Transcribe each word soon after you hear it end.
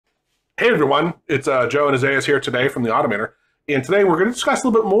Hey everyone, it's Joe and Isaias here today from the Automator, and today we're going to discuss a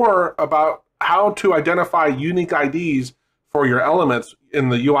little bit more about how to identify unique IDs for your elements in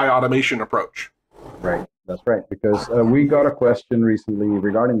the UI automation approach. Right, that's right, because we got a question recently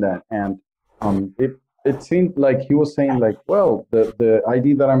regarding that, and it seemed like he was saying like, well, the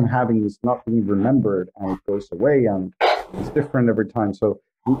ID that I'm having is not being remembered, and it goes away, and it's different every time. So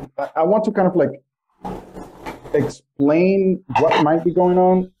I want to kind of like explain what might be going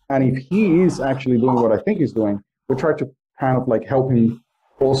on. And if he is actually doing what I think he's doing, we try to kind of like help him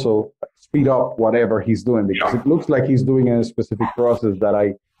also speed up whatever he's doing, because it looks like he's doing a specific process that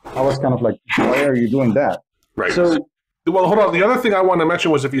I was kind of like, why are you doing that? Right. So, well, hold on. The other thing I wanted to mention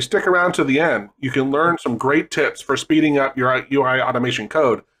was if you stick around to the end, you can learn some great tips for speeding up your UI automation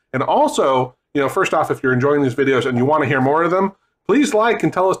code. And also, first off, if you're enjoying these videos and you want to hear more of them, please like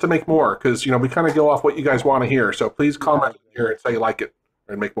and tell us to make more, because, we kind of go off what you guys want to hear. So please comment here and say you like it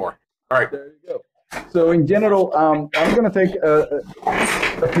and make more. All right. There you go. So in general, I'm going to take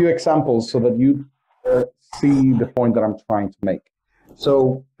a few examples so that you see the point that I'm trying to make.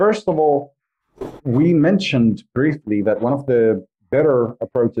 So first of all, we mentioned briefly that one of the better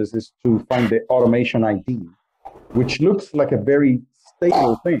approaches is to find the automation ID, which looks like a very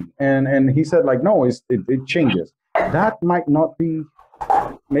stable thing. And he said like, no, it changes. That might not be,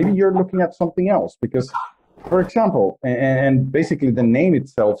 maybe you're looking at something else, because for example, and basically the name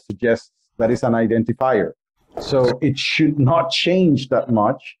itself suggests that it's an identifier. So it should not change that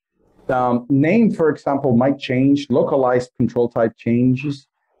much. Name, for example, might change. Localized control type changes,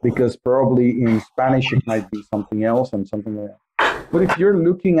 because probably in Spanish it might be something else and something like that. But if you're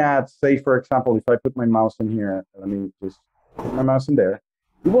looking at, say, for example, if I put my mouse in here, let me just put my mouse in there,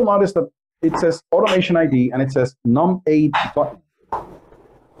 you will notice that it says automation ID and it says num8 button.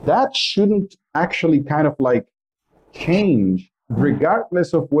 That shouldn't actually kind of like change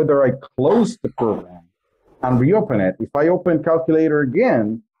regardless of whether I close the program and reopen it. If I open calculator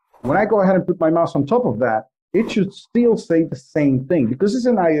again, when I go ahead and put my mouse on top of that, it should still say the same thing because it's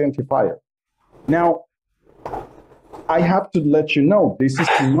an identifier. Now, I have to let you know, this is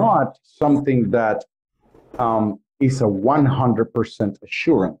not something that is a 100%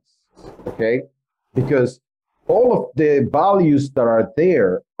 assurance, okay? Because all of the values that are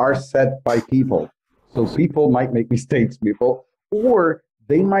there are set by people. So people might make mistakes, or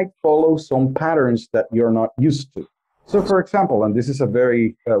they might follow some patterns that you're not used to. So for example, and this is a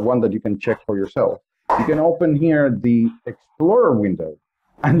very one that you can check for yourself, you can open here the Explorer window,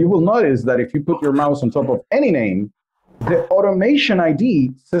 and you will notice that if you put your mouse on top of any name, the automation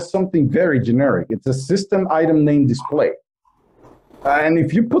ID says something very generic. It's a system item name display. And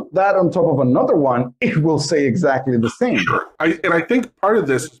if you put that on top of another one, it will say exactly the same. Sure. And I think part of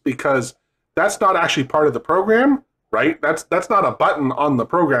this is because that's not actually part of the program, right? That's not a button on the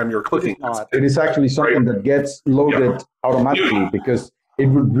program you're clicking. It is actually something that gets loaded automatically, because it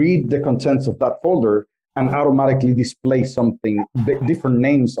would read the contents of that folder and automatically display something, different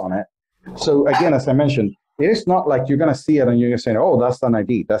names on it. So again, as I mentioned, it is not like you're going to see it and you're going to say, oh, that's an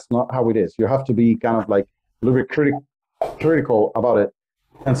ID. That's not how it is. You have to be kind of like a little bit critical about it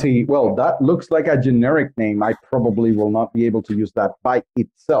and see, well, that looks like a generic name. I probably will not be able to use that by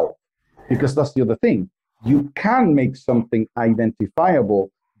itself, because that's the other thing. You can make something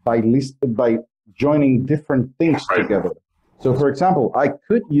identifiable by joining different things together. So for example, I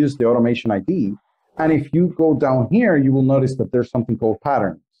could use the automation ID, and if you go down here, you will notice that there's something called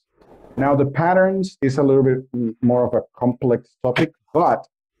patterns. Now the patterns is a little bit more of a complex topic, but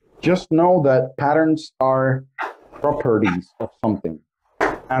just know that patterns are properties of something.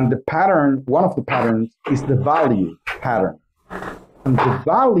 And the pattern, one of the patterns is the value pattern. And the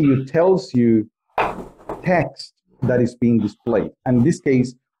value tells you text that is being displayed. And in this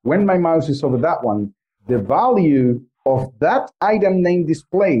case, when my mouse is over that one, the value of that item name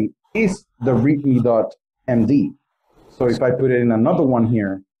display is the readme.md. So if I put it in another one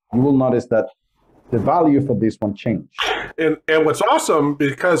here, you will notice that the value for this one changed. And what's awesome,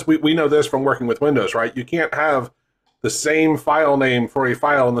 because we know this from working with Windows, right? You can't have the same file name for a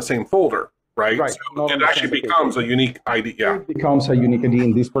file in the same folder, right? Right. So it actually becomes a unique ID. Yeah. It becomes a unique ID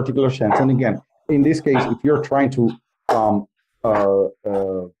in this particular sense. And again, in this case, if you're trying to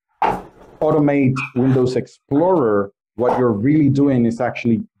automate Windows Explorer, what you're really doing is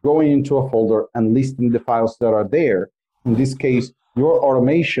actually going into a folder and listing the files that are there. In this case, your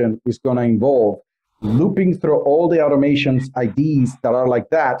automation is going to involve looping through all the automations IDs that are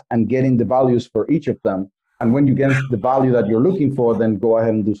like that and getting the values for each of them. And when you get the value that you're looking for, then go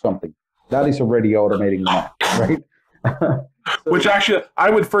ahead and do something. That is already automating that, right? Which actually,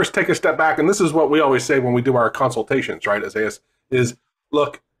 I would first take a step back, and this is what we always say when we do our consultations, right, Isaias, is,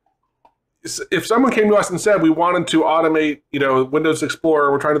 look, if someone came to us and said we wanted to automate, Windows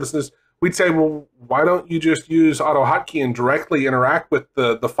Explorer, we're trying to do this, we'd say, well, why don't you just use AUTOHOTKEY and directly interact with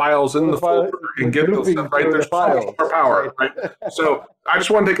the files in the folder and get those stuff, right? There's so much more power, right? So I just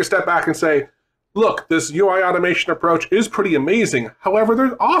want to take a step back and say, look, this UI automation approach is pretty amazing. However,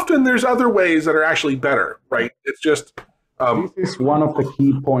 there's other ways that are actually better, right? It's just... this is one of the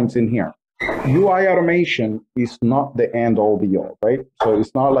key points in here. UI automation is not the end-all be-all, right? So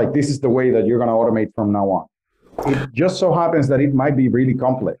it's not like this is the way that you're going to automate from now on. It just so happens that it might be really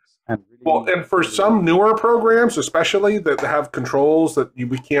complex. And for some newer programs, especially that have controls that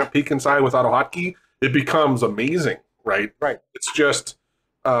we can't peek inside with AUTOHOTKEY, it becomes amazing, right? Right. It's just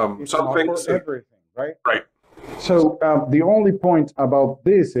some things. Everything, right? Right. So the only point about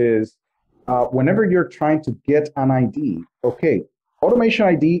this is whenever you're trying to get an ID, okay, automation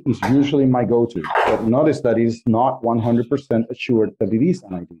ID is usually my go-to, but notice that it is not 100% assured that it is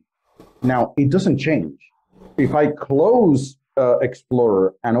an ID. Now, it doesn't change. If I close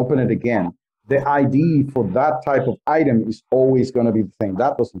Explorer and open it again, the ID for that type of item is always going to be the same.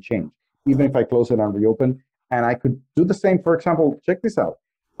 That doesn't change, even if I close it and reopen. And I could do the same, for example, check this out.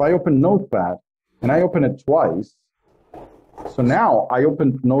 If I open Notepad and I open it twice, so now I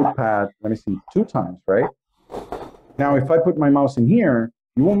opened Notepad, let me see, 2 times, right? Now, if I put my mouse in here,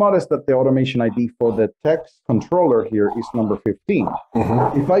 you will notice that the automation ID for the text controller here is number 15.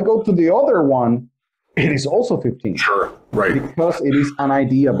 If I go to the other one, it is also 15. Sure, right. Because it is an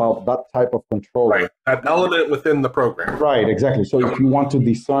ID about that type of controller. Right, that element within the program. Right, exactly. So if you want to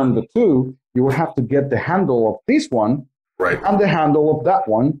discern the two, you will have to get the handle of this one and the handle of that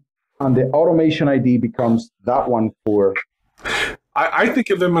one, and the automation ID becomes that one for... I think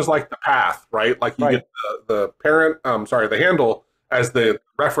of them as like the path, right? Like you get the parent, the handle as the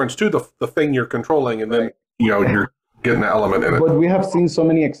reference to the thing you're controlling, and then, you're getting the element in it. But we have seen so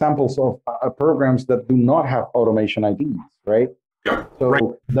many examples of programs that do not have automation IDs, right? Yeah.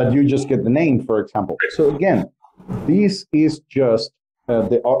 So that you just get the name, for example. So again, this is just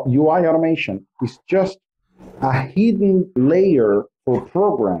the UI automation is just a hidden layer for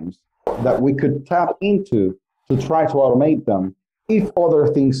programs that we could tap into to try to automate them if other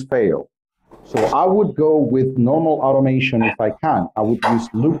things fail. So I would go with normal automation if I can. I would use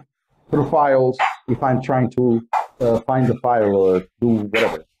loop through files if I'm trying to find the file or do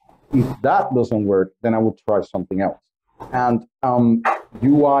whatever. If that doesn't work, then I would try something else. And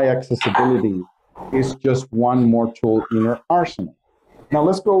UI accessibility is just one more tool in your arsenal. Now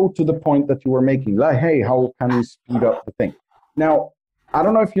let's go to the point that you were making. Like, hey, how can we speed up the thing? Now, I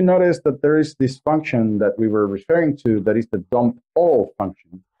don't know if you noticed that there is this function that we were referring to that is the dump all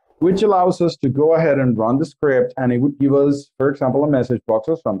function, which allows us to go ahead and run the script, and it would give us, for example, a message box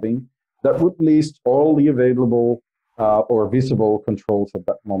or something that would list all the available or visible controls at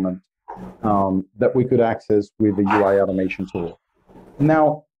that moment that we could access with the UI automation tool.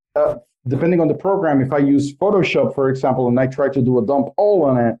 Now, depending on the program, if I use Photoshop, for example, and I try to do a dump all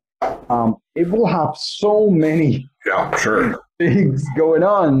on it, it will have so many things going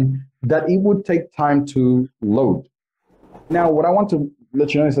on that it would take time to load. Now, what I want to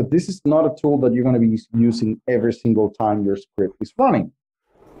let you know is that this is not a tool that you're going to be using every single time your script is running.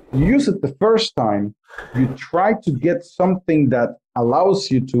 You use it the first time, you try to get something that allows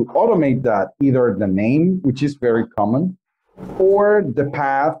you to automate that, either the name, which is very common, or the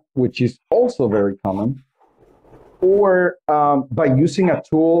path, which is also very common, or by using a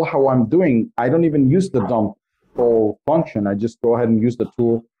tool, how I'm doing, I don't even use the dump all function. I just go ahead and use the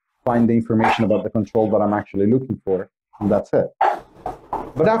tool, find the information about the control that I'm actually looking for, and that's it.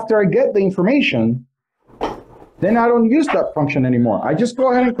 But after I get the information, then I don't use that function anymore. I just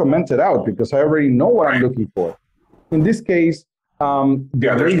go ahead and comment it out because I already know what I'm looking for. In this case, the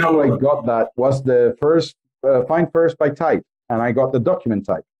way how I got that was the first find first by type, and I got the document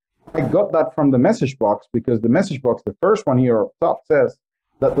type. I got that from the message box because the message box, the first one here up top, says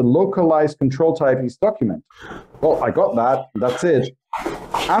that the localized control type is document. Well, I got that. That's it.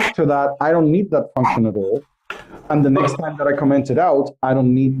 After that, I don't need that function at all. And the next time that I comment it out, I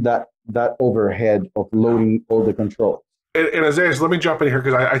don't need that overhead of loading all the controls. And Isaiah, let me jump in here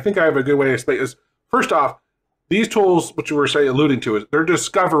because I think I have a good way to explain this. First off, these tools, which you were alluding to, is they're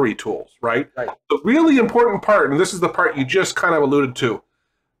discovery tools, right? The really important part, and this is the part you just kind of alluded to,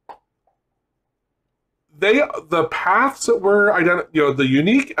 the paths that we're the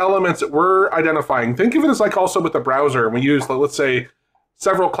unique elements that we're identifying. Think of it as like also with the browser. We use, let's say,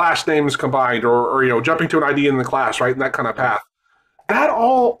 several class names combined, or jumping to an ID in the class, right? And that kind of path. That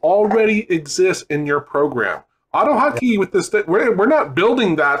all already exists in your program. AUTOHOTKEY with this, we're not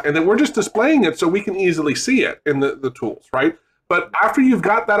building that, and then we're just displaying it so we can easily see it in the tools, right? But after you've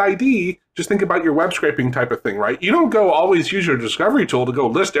got that ID, just think about your web scraping type of thing, right? You don't go always use your discovery tool to go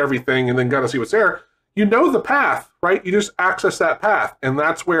list everything and then gotta see what's there. You know the path, right? You just access that path. And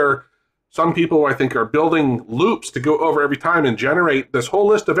that's where some people, I think, are building loops to go over every time and generate this whole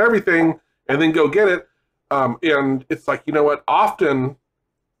list of everything and then go get it. And it's like, you know what, often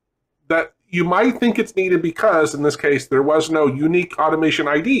that you might think it's needed because, in this case, there was no unique automation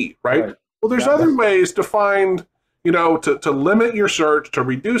ID, right? Well, there's other ways to find, you know, to limit your search, to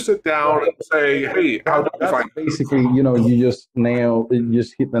reduce it down and say, hey, how do I find it? Basically, you know, you just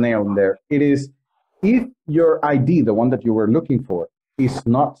hit the nail in there. It is, if your ID, the one that you were looking for, is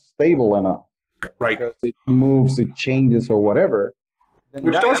not stable enough, right? Because it moves, it changes, or whatever.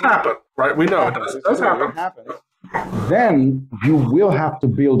 Which does happen, right? We know it does happen. Then you will have to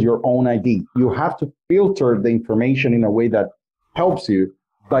build your own ID. You have to filter the information in a way that helps you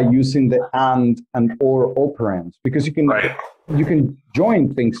by using the and or operands, because you can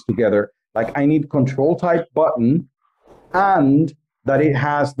join things together. Like, I need control type button and that it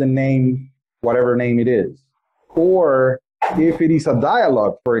has the name, whatever name it is. Or if it is a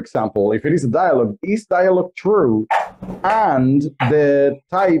dialog, for example, if it is a dialog, is dialog true and the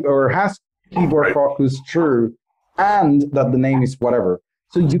type or has keyboard focus true and that the name is whatever.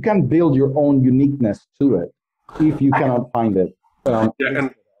 So you can build your own uniqueness to it if you cannot find it.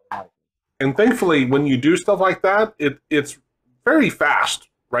 And thankfully, when you do stuff like that, it's very fast,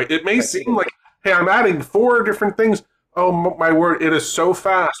 right? It may seem like, hey, I'm adding 4 different things. Oh, my word, it is so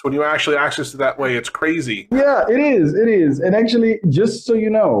fast when you actually access it that way. It's crazy. Yeah, it is. It is. And actually, just so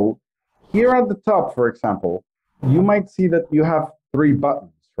you know, here at the top, for example, you might see that you have 3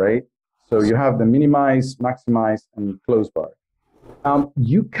 buttons, right? So you have the minimize, maximize, and close bar.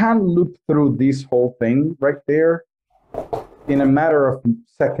 You can look through this whole thing right there in a matter of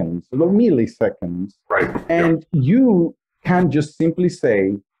seconds, well, milliseconds. Right. And you can just simply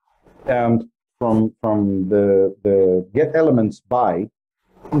say, from the get elements by,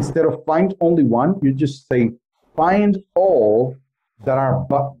 instead of find only one, you just say find all that are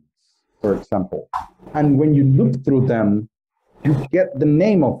buttons, for example. And when you look through them, you get the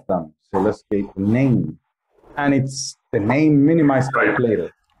name of them. So let's get the name. And it's the name minimize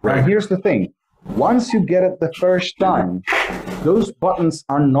calculator. Now here's the thing. Once you get it the first time, those buttons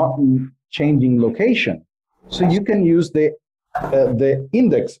are not changing location. So you can use the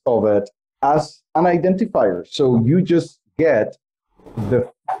index of it as an identifier. So you just get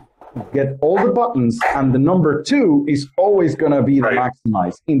all the buttons, and the number 2 is always going to be the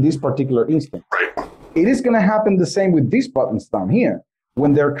maximize in this particular instance. It is going to happen the same with these buttons down here.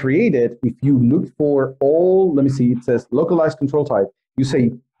 When they're created, if you look for all, let me see, it says localized control type, you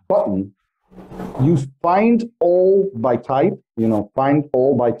say button, you find all by type, you know, find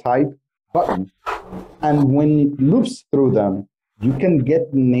all by type button. And when it loops through them, you can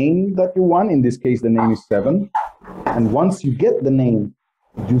get the name that you want. In this case, the name is 7. And once you get the name,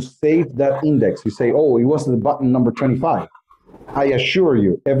 you save that index. You say, oh, it was the button number 25. I assure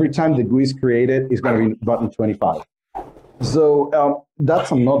you, every time the GUI is created, it's going to be button 25. So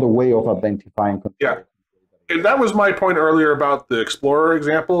that's another way of identifying. Yeah. And that was my point earlier about the Explorer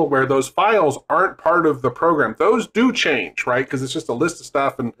example, where those files aren't part of the program. Those do change, right? Because it's just a list of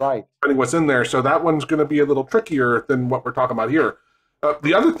stuff and finding what's in there. So that one's going to be a little trickier than what we're talking about here.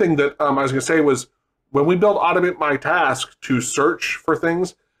 The other thing that I was going to say was, when we built Automate My Task to search for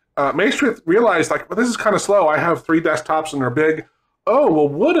things, Maestro realized, like, well, this is kind of slow. I have 3 desktops and they're big. Oh, well,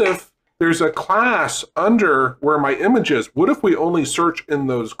 what if there's a class under where my image is? What if we only search in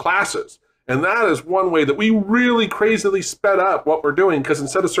those classes? And that is one way that we really crazily sped up what we're doing, because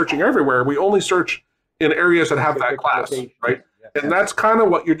instead of searching everywhere, we only search in areas that have that class, right? And that's kind of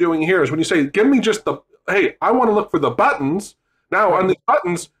what you're doing here, is when you say, give me just the, hey, I want to look for the buttons. Now on these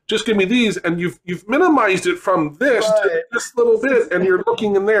buttons, just give me these, and you've minimized it from this to this little bit, and you're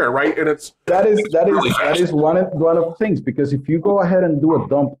looking in there, right? And it's that is one of the things, because if you go ahead and do a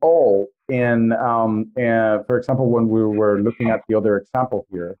dump all, and for example, when we were looking at the other example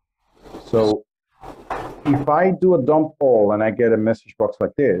here, so if I do a dump all and I get a message box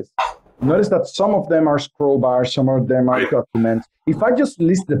like this, notice that some of them are scroll bars, some of them are documents. If I just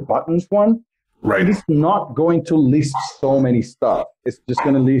list the buttons one, it is not going to list so many stuff. It's just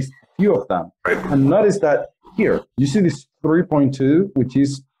going to list a few of them. And notice that here, you see this 3.2, which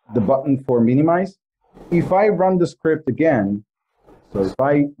is the button for minimize. If I run the script again,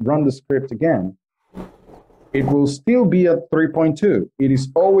 it will still be at 3.2. It is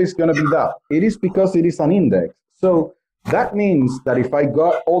always going to be that. It is because it is an index. So that means that if I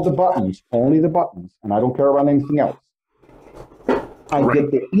got all the buttons, only the buttons, and I don't care about anything else, I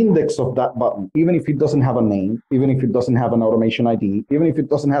get the index of that button, even if it doesn't have a name, even if it doesn't have an automation ID, even if it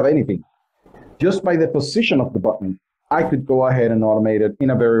doesn't have anything. Just by the position of the button, I could go ahead and automate it in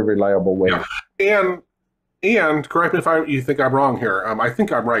a very reliable way. Yeah. And correct me if you think I'm wrong here. I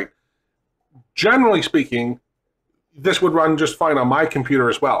think I'm right. Generally speaking, this would run just fine on my computer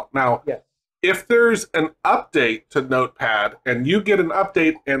as well. Now, if there's an update to Notepad and you get an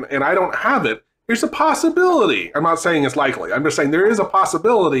update and I don't have it, there's a possibility. I'm not saying it's likely. I'm just saying there is a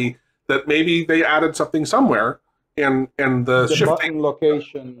possibility that maybe they added something somewhere and the shifting button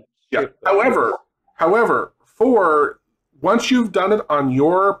location. Yeah. However, for once you've done it on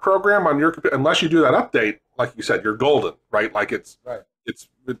your program, on your computer, unless you do that update, like you said, you're golden, right? Like it's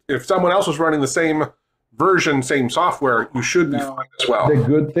if someone else was running the same version, same software, you should be fine as well. The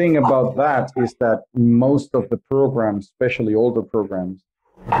good thing about that is that most of the programs, especially older programs,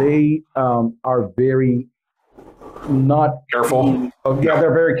 they are very not careful.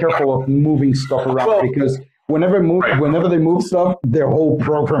 They're very careful of moving stuff around because whenever they move stuff, their whole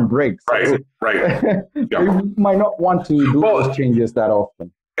program breaks. Right. They might not want to do those changes that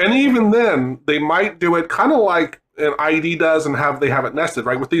often. And even then, they might do it kind of like an ID does and they have it nested,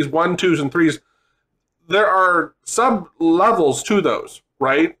 right? With these 1, 2s, and 3s, there are sub-levels to those,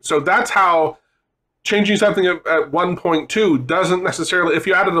 right? So that's how changing something at 1.2 doesn't necessarily, if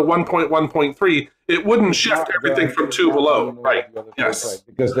you added a 1.1.3, it wouldn't shift everything from 2 below, right? Yes. Right,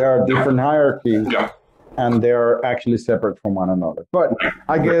 because there are different hierarchies. And they're actually separate from one another. But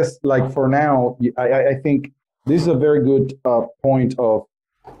I guess, like for now, I think this is a very good point of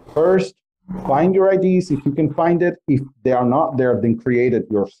first, find your IDs if you can find it. If they are not there, then create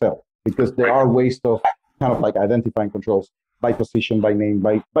it yourself. Because there are ways of kind of like identifying controls by position, by name,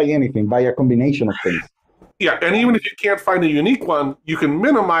 by anything, by a combination of things. Yeah, and even if you can't find a unique one, you can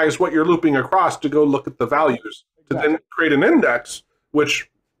minimize what you're looping across to go look at the values to then create an index, which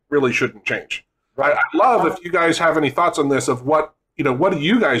really shouldn't change. I'd love if you guys have any thoughts on this of what do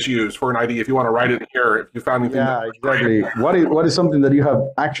you guys use for an ID if you want to write it in here, if you found anything. Yeah, exactly. What is something that you have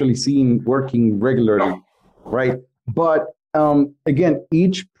actually seen working regularly, right? But again,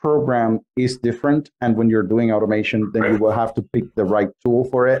 each program is different. And when you're doing automation, then you will have to pick the right tool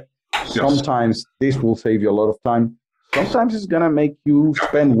for it. Sometimes this will save you a lot of time. Sometimes it's going to make you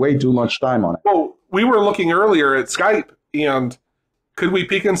spend way too much time on it. Well, we were looking earlier at Skype, and could we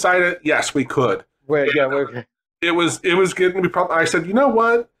peek inside it? Yes, we could. It was getting to be problem. I said, you know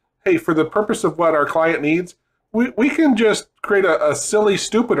what? Hey, for the purpose of what our client needs, we can just create a silly,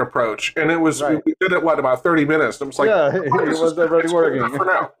 stupid approach. And it was we did it about 30 minutes. I was like, it was already working for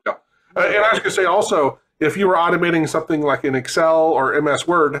now. And I was going to say also, if you were automating something like in Excel or MS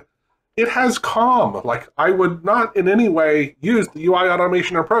Word, it has COM. Like I would not in any way use the UI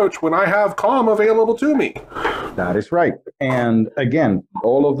automation approach when I have COM available to me. That is right. And again,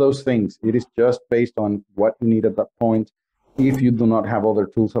 all of those things, it is just based on what you need at that point. If you do not have other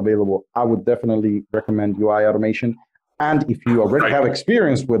tools available, I would definitely recommend UI automation. And if you already have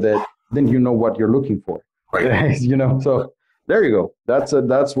experience with it, then you know what you're looking for. So there you go.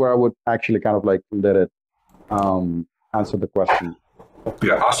 That's where I would actually kind of like let it answer the question.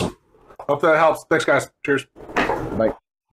 Yeah, awesome. Hope that helps. Thanks, guys. Cheers.